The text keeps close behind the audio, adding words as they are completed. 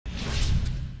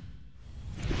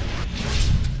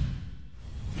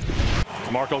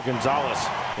Marco Gonzalez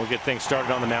will get things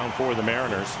started on the mound for the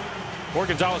Mariners. For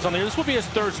Gonzalez on the year, this will be his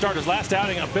third start. His last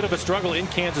outing, a bit of a struggle in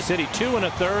Kansas City. 2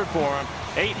 1/3 for him.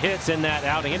 8 hits in that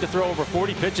outing. Had to throw over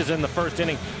 40 pitches in the first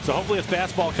inning. So hopefully his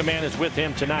fastball command is with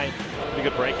him tonight. Pretty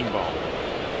good breaking ball.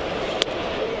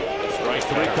 Strike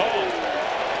 3 called.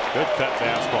 Good cut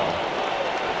fastball.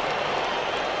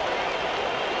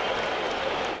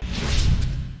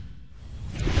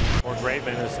 For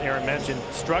Graveman, as Aaron mentioned,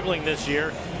 struggling this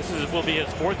year. Will be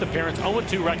his 4th appearance.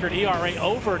 0-2 record. ERA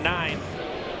over 9.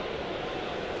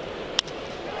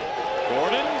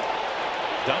 Gordon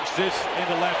dumps this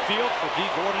into left field for D.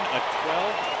 Gordon, a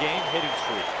 12-game hitting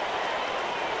streak.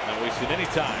 Not wasting any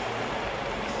time.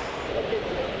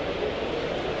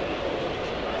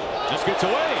 Just gets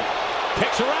away.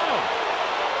 Kicks around.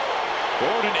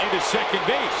 Gordon into second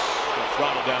base.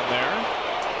 Throttle down there.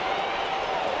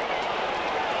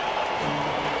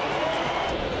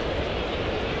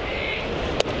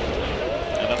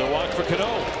 Another walk for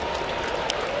Cano.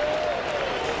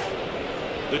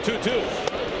 The 2-2.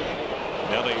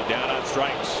 Nelly down on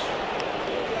strikes.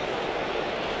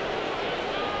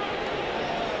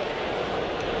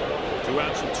 Two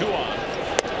outs and 2 on.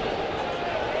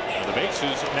 And the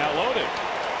bases now loaded.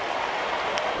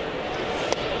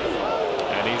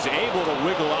 And he's able to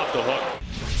wiggle off the hook.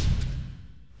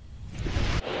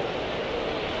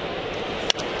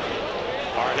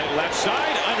 Hard hit left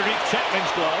side underneath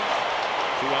Chapman's glove.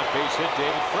 2-out base hit,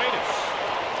 David Freitas.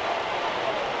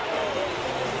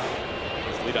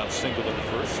 Leadoff single in the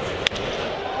first.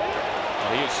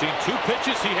 Well, he has seen 2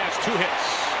 pitches. He has 2 hits.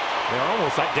 They're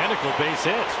almost identical base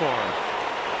hits for him.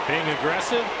 Being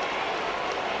aggressive.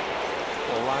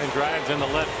 Line drives in the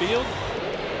left field.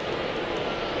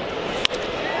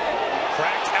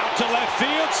 Cracked out to left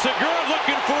field. Segura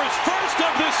looking for his first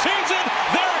of the season.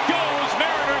 There it goes.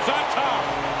 Mariners on top.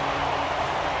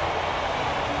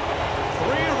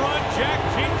 3-run Jack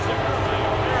Gene Segura.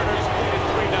 Mariners lead it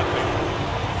 3-0.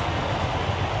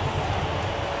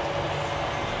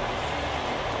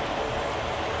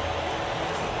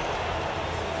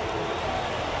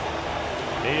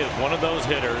 He is one of those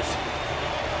hitters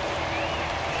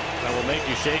that will make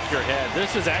you shake your head.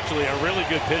 This is actually a really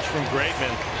good pitch from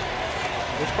Graveman.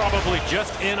 It's probably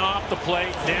just in off the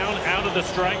plate, down out of the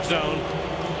strike zone.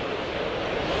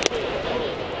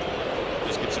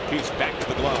 Just gets a piece back to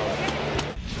the glove.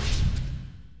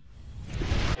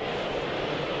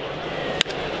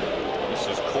 This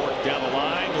is Court down the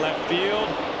line, left field.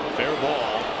 Fair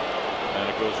ball. And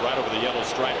it goes right over the yellow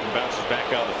stripe and bounces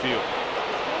back out of the field.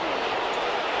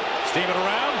 Steaming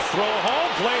around, throw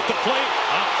home, play at the plate,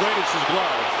 off Freitas'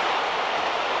 glove.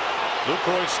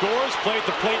 Lucroy scores, play at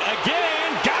the plate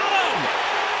again, got him!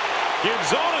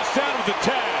 Gonzalez down with the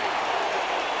tag.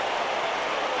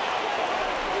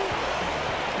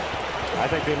 I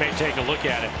think they may take a look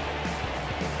at it.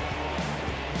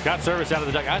 Got service out of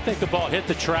the dugout. I think the ball hit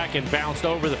the track and bounced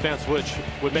over the fence, which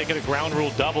would make it a ground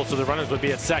rule double, so the runners would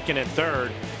be at second and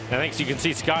third. And I think you can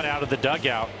see Scott out of the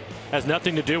dugout. Has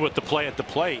nothing to do with the play at the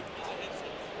plate.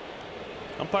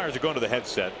 Umpires are going to the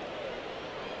headset.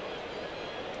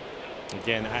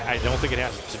 Again, I don't think it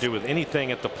has to do with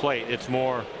anything at the plate. It's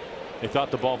more they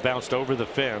thought the ball bounced over the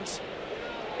fence.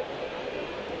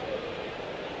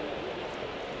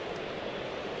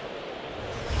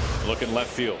 Looking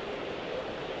left field.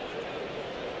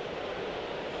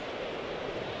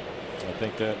 I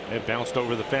think that it bounced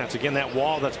over the fence. Again, that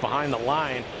wall that's behind the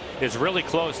line is really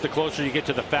close the closer you get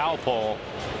to the foul pole.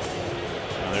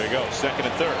 And there you go, second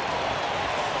and third.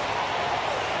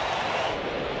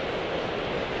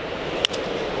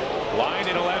 Line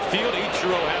into left field.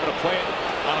 Ichiro having to play it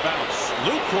on a bounce.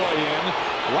 Lucroy in.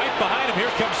 Right behind him, here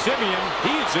comes Simeon.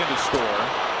 He's in to score.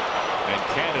 And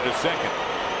Canada second.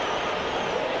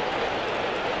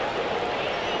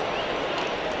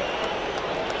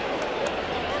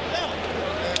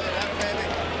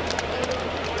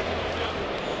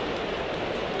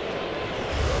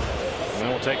 And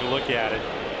we'll take a look at it.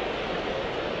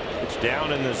 It's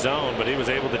down in the zone, but he was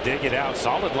able to dig it out.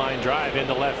 Solid line drive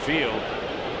into left field.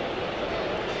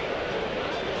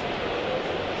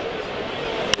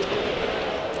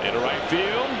 Into right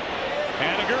field.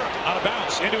 Haniger on a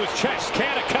bounce into his chest.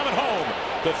 Canada coming home.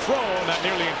 The throw not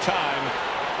nearly in time.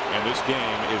 And this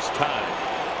game is tied.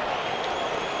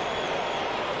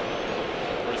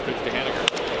 First pitch to Haniger.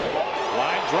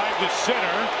 Line drive to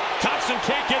center. Thompson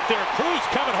can't get there. Cruz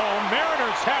coming home.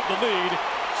 Mariners have the lead.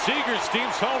 Seager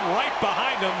steams home right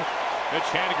behind him. Mitch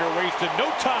Haniger wasted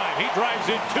no time. He drives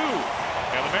in 2.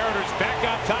 And the Mariners back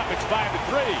on top. It's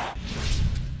 5-3.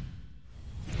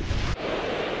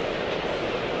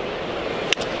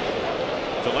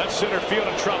 To left center field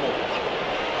in trouble.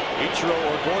 Ichiro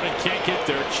or Gordon can't get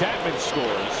there. Chapman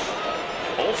scores.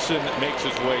 Olsen makes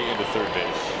his way into third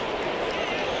base.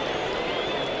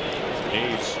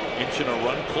 Hayes inching a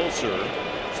run closer.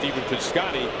 Stephen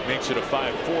Piscotty makes it a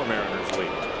 5-4 Mariners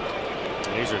lead.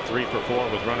 These are 3 for 4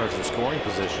 with runners in scoring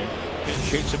position. And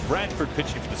Chasen Bradford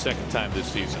pitching for the second time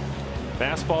this season.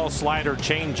 Fastball, slider,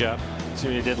 changeup. See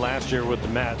what he did last year with the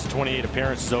Mets. 28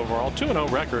 appearances overall,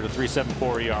 2-0 record, a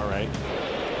 3.74 ERA.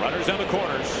 Runners on the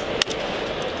corners.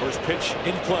 First pitch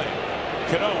in play.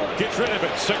 Cano gets rid of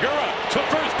it. Segura to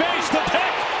first base. The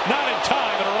pick, not in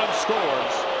time, and a run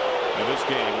scores. And this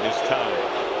game is tied.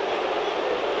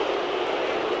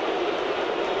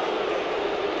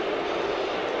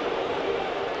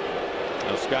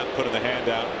 Now Scott putting the hand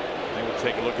out. They will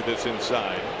take a look at this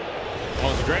inside.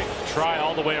 Well, it's a great try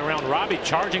all the way around. Robbie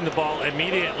charging the ball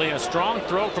immediately. A strong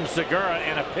throw from Segura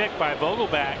and a pick by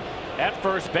Vogelback at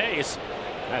first base.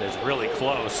 That is really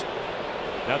close.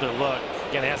 Another look.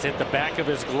 Again, has to hit the back of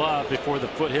his glove before the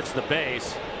foot hits the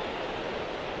base.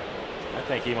 I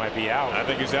think he might be out. I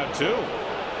think he's out too.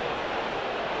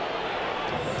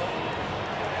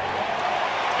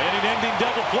 And an ending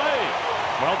double play.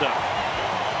 Well done.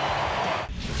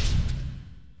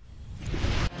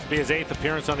 This will be his 8th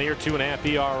appearance on the year, 2.5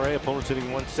 ERA. Opponent hitting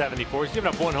 174. He's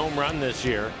given up 1 home run this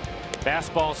year.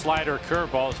 Fastball, slider,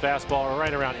 curveball. His fastball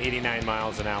right around 89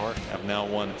 miles an hour. Have now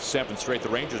won 7 straight. The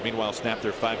Rangers, meanwhile, snapped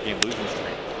their 5-game losing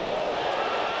streak.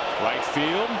 Right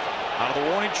field, out of the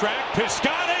warning track.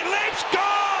 Piscotty leaps,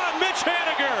 gone! Mitch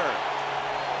Haniger.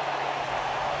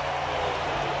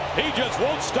 He just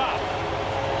won't stop.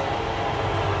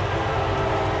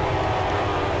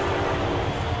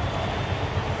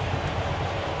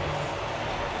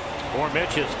 For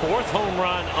Mitch, his 4th home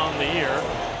run on the year.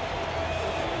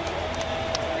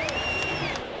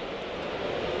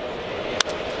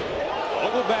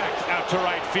 Back out to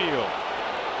right field.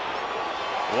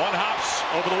 1 hops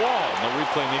over the wall. No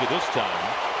replay needed this time.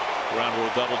 Ground rule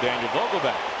double Daniel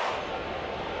Vogelback.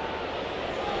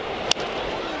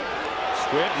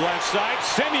 Squid left side.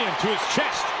 Semien to his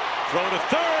chest. Throw to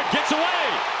third. Gets away.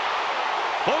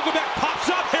 Vogelback pops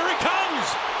up. Here he comes.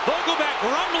 Vogelback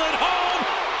rumbling home.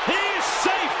 He's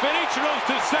safe. And Ichiro's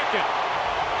to second.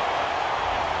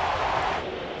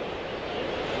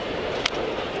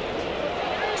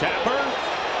 Tapper.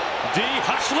 D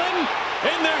hustling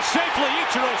in there safely.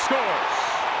 Ichiro scores.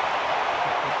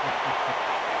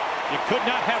 You could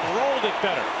not have rolled it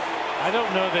better. I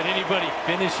don't know that anybody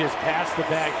finishes past the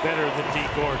bag better than D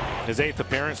Gordon. His 8th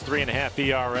appearance, 3.5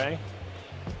 ERA.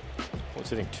 Was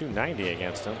hitting .290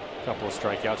 against him. A couple of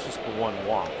strikeouts, just 1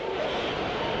 walk.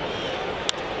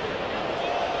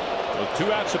 So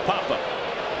 2 outs to Papa.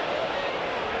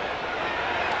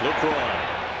 LaCroix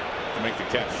to make the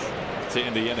catch to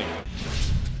end the inning.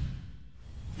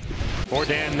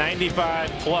 Jordan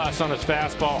 95 plus on his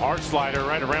fastball, hard slider,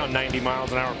 right around 90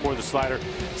 miles an hour for the slider.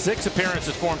 6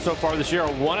 appearances for him so far this year,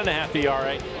 a 1.5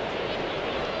 ERA.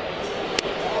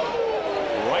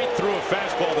 Right through a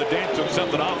fastball that Dan took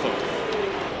something off of.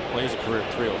 Well, he's a career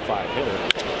 .305 hitter.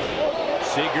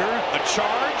 Seager, a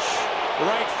charge,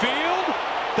 right field.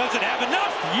 Does it have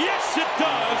enough? Yes, it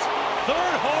does.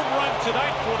 3rd home run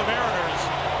tonight for the Mariners.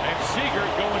 And Seager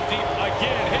going deep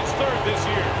again, his 3rd this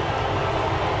year.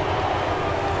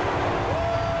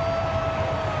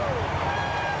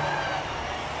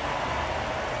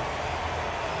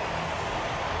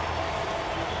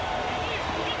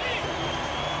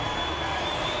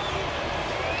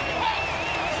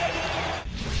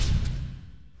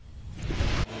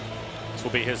 Will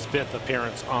be his 5th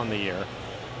appearance on the year.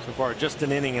 So far, just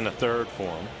an inning and a 3rd for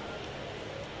him.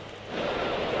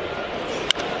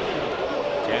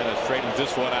 Canna straightens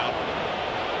this one out.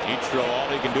 Ichiro, all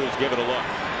he can do is give it a look.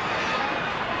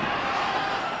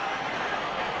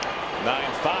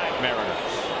 9-5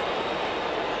 Mariners.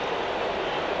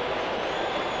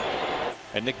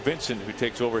 And Nick Vincent, who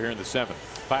takes over here in the 7th.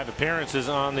 5 appearances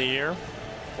on the year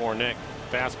for Nick.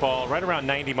 Fastball right around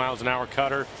 90 miles an hour,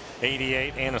 cutter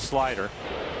 88, and a slider.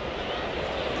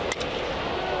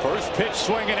 First pitch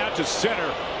swinging out to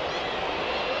center.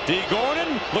 D.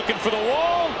 Gordon looking for the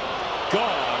wall.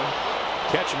 Gone.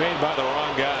 Catch made by the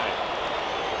wrong guy.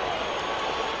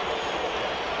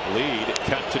 Lead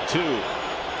cut to 2.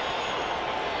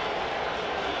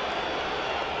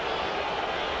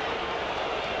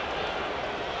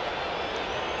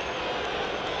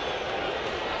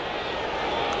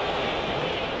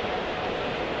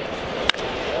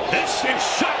 This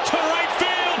is shot to right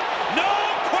field. No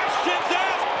questions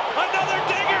asked. Another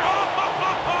dinger.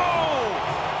 Oh!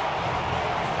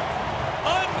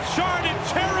 Uncharted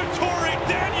territory.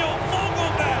 Daniel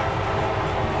Vogelback.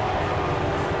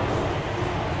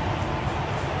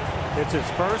 hits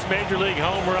his first major league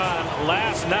home run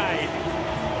last night.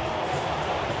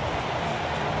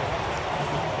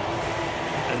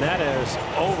 And that is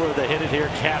over the Hit It Here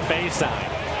cafe sign.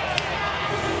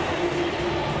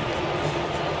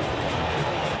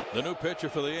 The new pitcher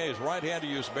for the A's, right-hander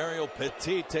Yusmerio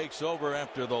Petit, takes over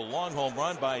after the long home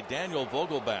run by Daniel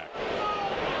Vogelbach.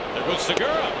 There goes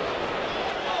Segura.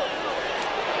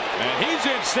 And he's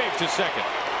in safe to second.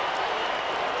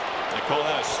 They call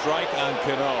that a strike on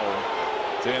Cano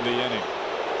to end the inning.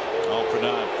 All for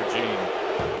naught for Gene.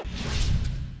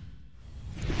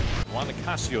 Juan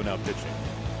Nicasio now pitching.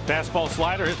 Fastball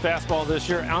slider, his fastball this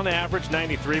year on average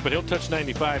 93, but he'll touch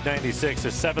 95, 96,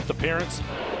 his 7th appearance.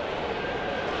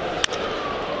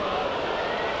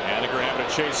 Haniger having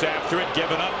to chase after it,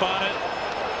 giving up on it.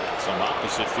 Some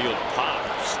opposite field pop.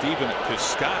 Stephen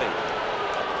Piscotty,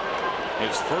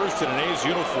 his first in an A's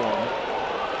uniform,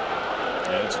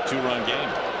 and it's a 2-run game.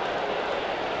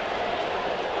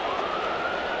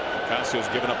 Ocasio's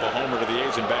given up a homer to the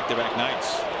A's in back-to-back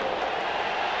nights.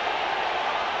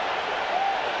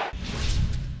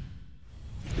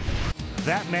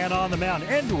 That man on the mound,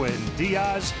 Edwin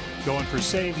Diaz, going for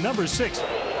save number 6. The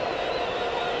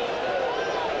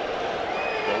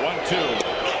 1-2.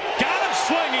 Got him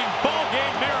swinging. Ball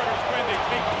game. Mariners win. They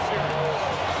take the series.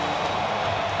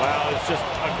 Well, it's just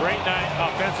a great night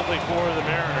offensively for the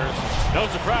Mariners. No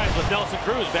surprise with Nelson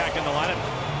Cruz back in the lineup.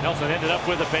 Nelson ended up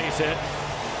with a base hit.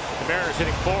 The Mariners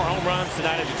hitting 4 home runs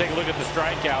tonight as you take a look at the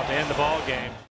strikeout to end the ball game.